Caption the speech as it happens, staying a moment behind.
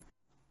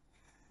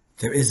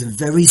There is a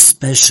very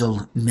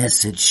special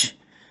message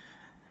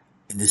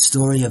in the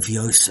story of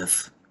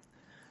Yosef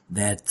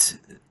that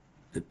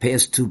the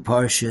past two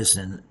parshas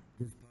and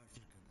this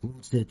parsha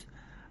concludes it.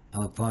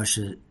 Our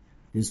parsha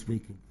this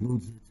week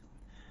concludes it.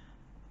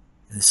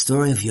 In the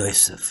story of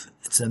Yosef,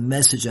 it's a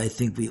message I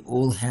think we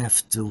all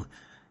have to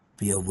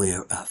be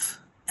aware of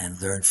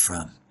and learn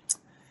from.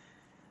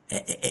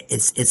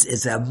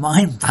 It's a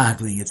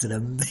mind-boggling. It's an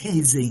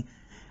amazing.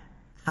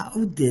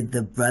 How did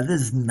the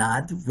brothers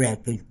not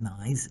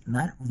realize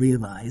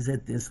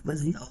that this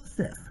was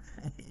Yosef?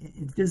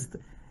 It just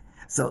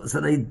so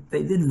they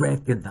didn't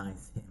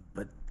recognize him.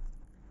 But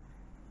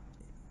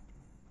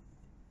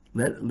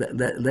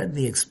let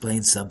me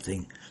explain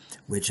something,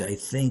 which I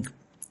think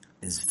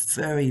is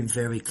very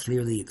very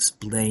clearly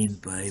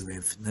explained by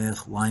Rev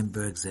Noach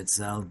Weinberg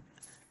Zetzal,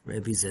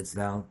 Rebbe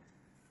Zetzal,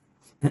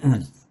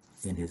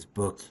 in his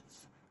book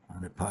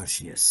on the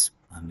Parshias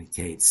on the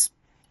Kates.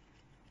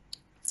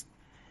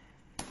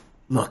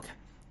 Look,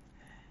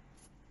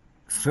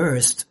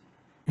 first,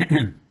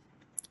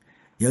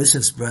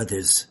 Yosef's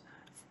brothers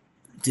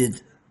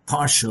did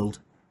partial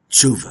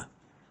tshuva.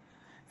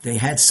 They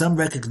had some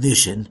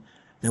recognition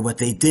that what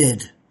they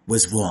did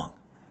was wrong.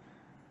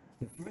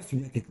 The first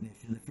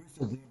recognition, the first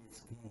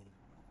awareness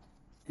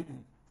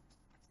came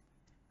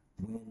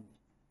when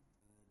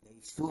they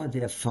saw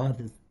their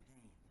father's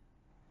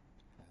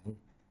pain,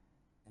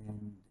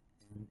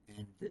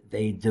 and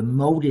they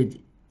demoted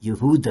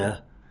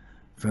Yehuda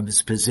from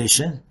his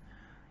position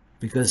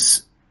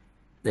because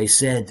they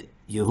said,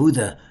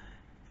 Yehuda,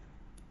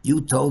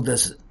 you told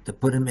us to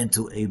put him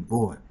into a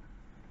bore.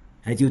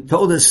 Had you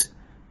told us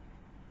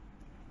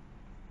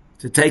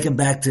to take him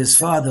back to his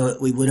father,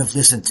 we would have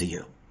listened to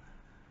you.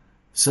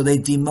 So they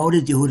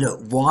demoted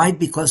Yehuda. Why?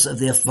 Because of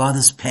their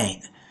father's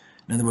pain.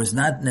 In other words,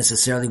 not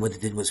necessarily what they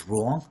did was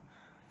wrong.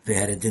 They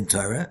had a din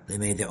Torah. They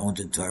made their own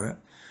din Torah.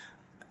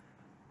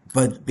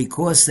 But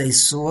because they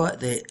saw,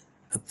 they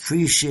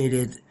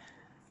appreciated,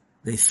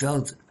 they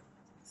felt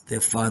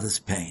their father's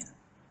pain.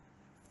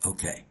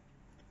 Okay.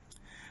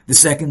 The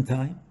second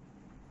time,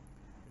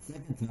 they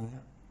made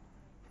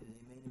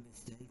a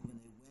mistake when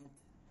they went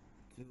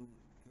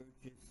to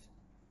purchase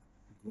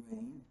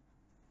grain,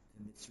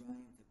 to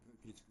Mitzrayim to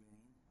purchase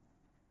grain.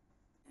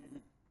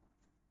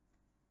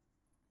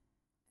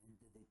 And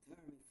the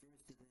Torah refers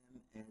to them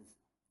as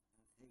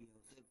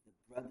Yosef, the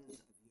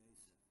brothers of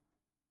Yosef,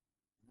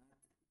 not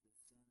the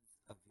sons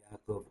of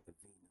Yaakov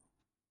Avinu.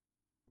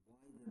 Why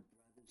the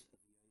brothers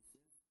of Yosef?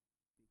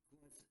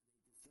 Because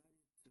they decided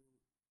to ransom him.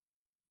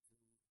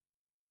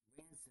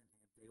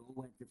 They all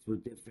went through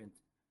different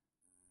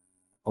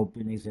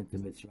openings into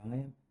Mitzrayim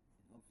in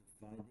hopes of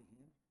finding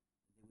him.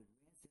 They would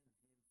ransom him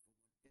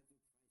for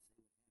whatever price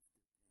they would have to pay.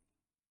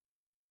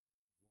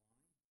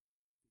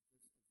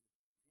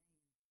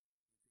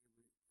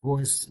 Why?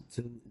 Because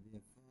of the pain that they were caused to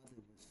their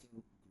father was so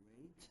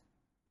great.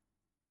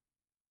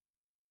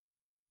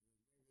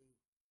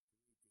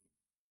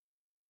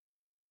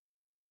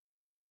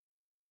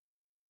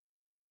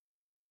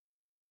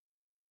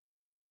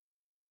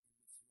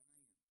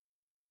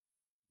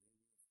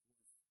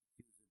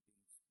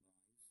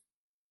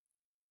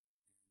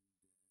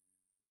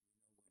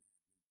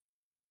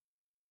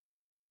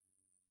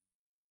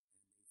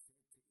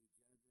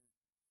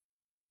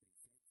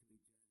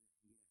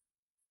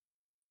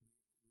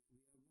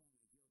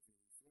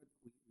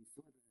 We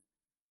saw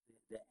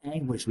the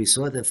anguish, we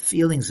saw the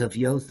feelings of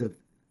Yosef,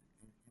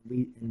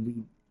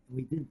 and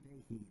we didn't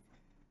pay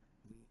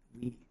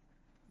heed.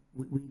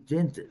 We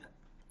didn't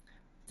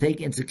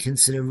take into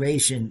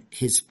consideration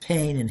his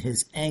pain and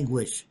his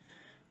anguish,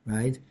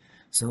 right?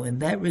 So in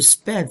that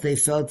respect, they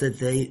felt that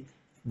they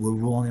were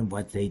wrong in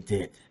what they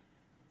did,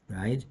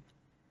 right?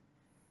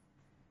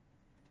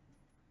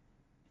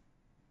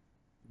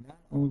 Not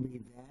only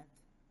that,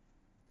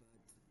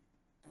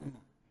 but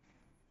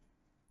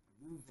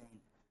Reuven,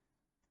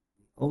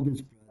 the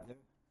oldest brother,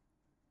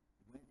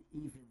 went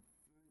even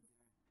further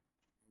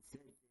and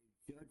said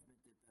their judgment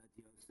about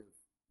Yosef was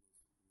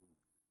wrong.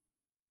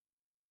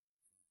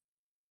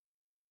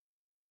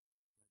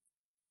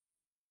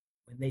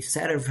 When they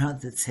sat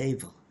around the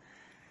table,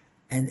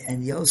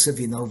 and Yosef,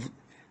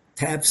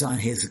 taps on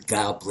his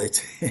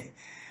goblet,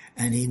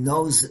 and he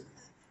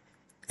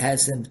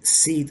has them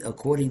seat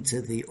according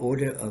to the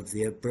order of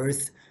their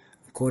birth,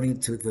 according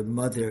to the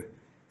mother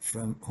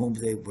from whom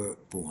they were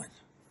born.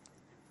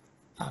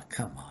 Oh,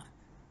 come on.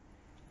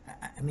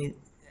 I mean,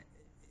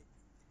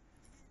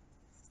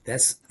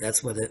 that's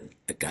what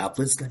a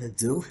goblet's going to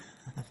do.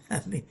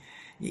 I mean,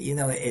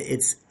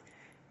 it's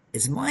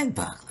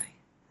mind-boggling.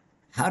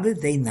 How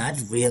did they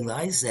not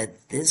realize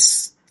that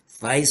this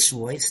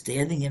viceroy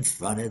standing in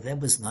front of them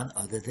was none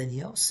other than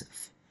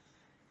Yosef?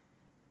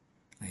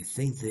 I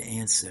think the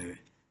answer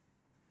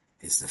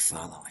is the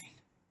following.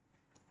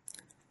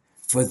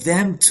 For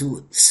them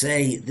to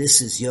say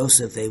this is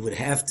Yosef, they would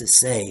have to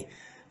say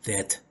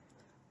that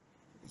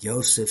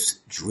Yosef's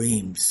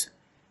dreams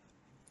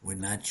were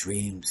not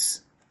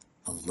dreams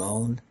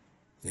alone,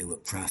 they were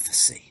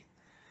prophecy.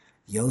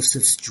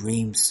 Yosef's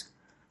dreams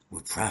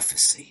were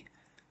prophecy.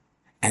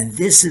 And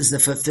this is the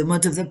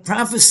fulfillment of the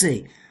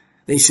prophecy.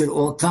 They should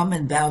all come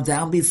and bow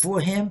down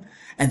before him,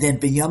 and then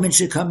Binyamin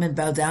should come and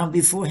bow down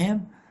before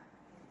him.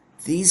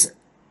 These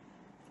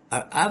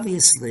are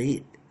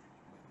obviously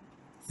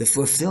the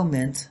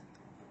fulfillment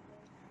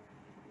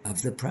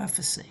of the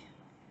prophecy.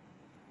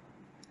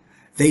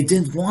 They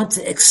didn't want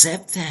to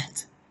accept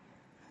that.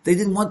 They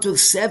didn't want to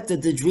accept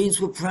that the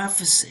dreams were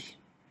prophecy.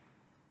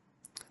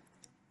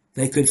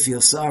 They could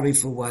feel sorry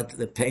for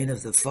the pain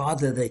of the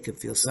father. They could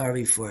feel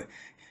sorry for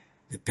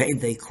the pain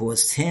they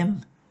caused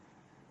him.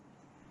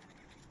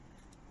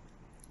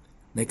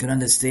 They could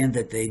understand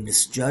that they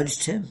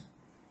misjudged him.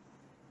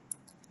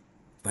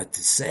 But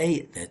to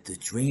say that the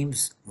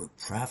dreams were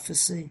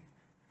prophecy,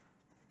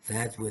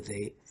 that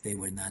they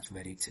were not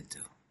ready to do.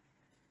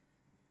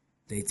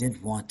 They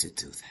didn't want to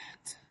do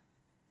that.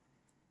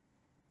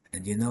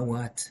 And you know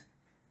what?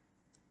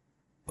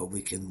 What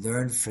we can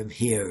learn from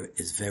here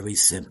is very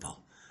simple.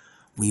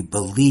 We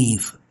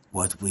believe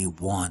what we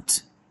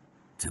want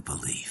to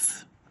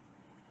believe.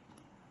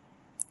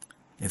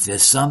 If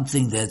there's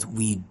something that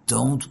we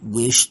don't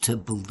wish to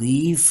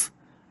believe,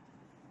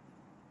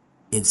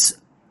 it's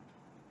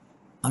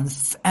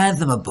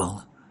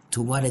unfathomable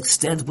to what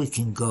extent we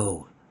can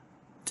go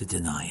to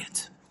deny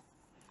it.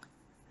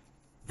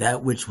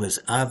 That which was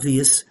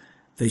obvious,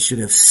 they should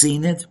have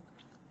seen it.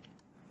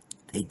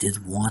 They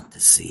did want to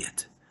see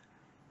it.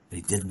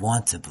 They did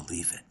want to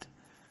believe it.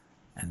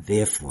 And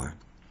therefore,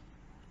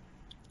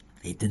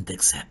 they didn't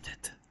accept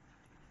it.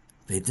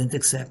 They didn't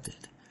accept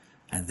it.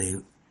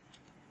 And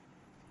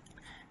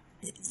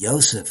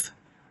Yosef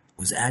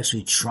was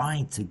actually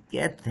trying to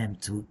get them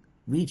to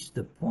reach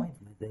the point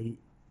where they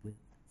would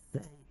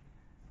say,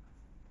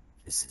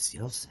 this is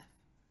Yosef.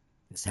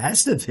 This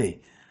has to be.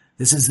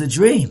 This is the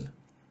dream.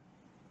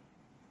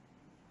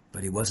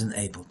 But he wasn't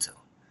able to.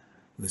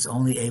 He was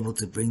only able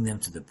to bring them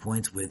to the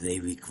point where they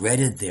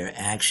regretted their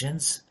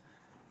actions.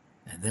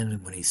 And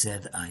then when he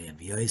said, I am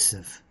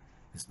Yosef,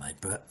 is my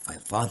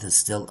father's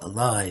still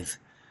alive,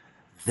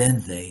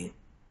 then they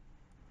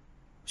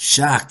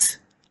shocked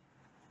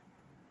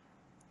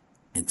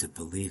into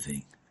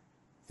believing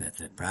that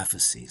the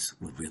prophecies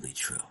were really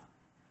true.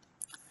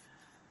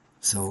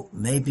 So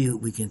maybe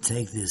we can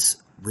take this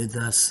with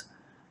us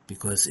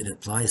because it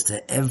applies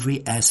to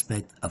every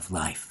aspect of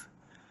life.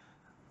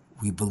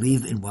 We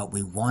believe in what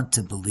we want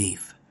to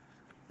believe.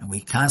 And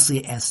we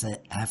constantly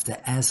have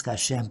to ask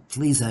Hashem,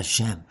 please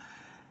Hashem,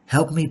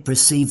 help me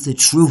perceive the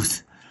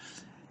truth.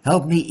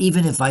 Help me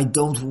even if I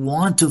don't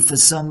want to for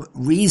some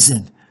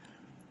reason,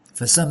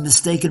 for some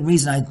mistaken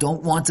reason, I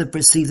don't want to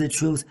perceive the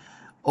truth.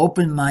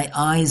 Open my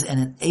eyes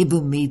and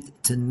enable me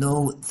to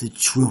know the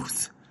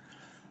truth.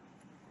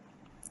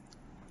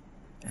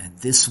 And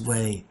this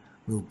way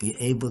we'll be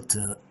able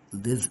to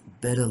live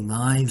better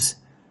lives,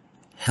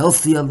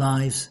 healthier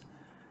lives,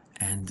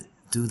 and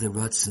do the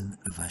Ratzon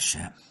of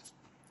Hashem.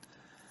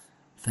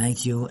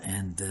 Thank you,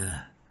 and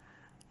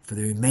for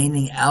the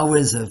remaining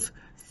hours of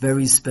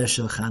very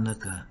special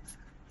Chanukah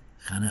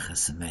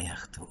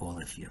Sameach to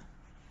all of you.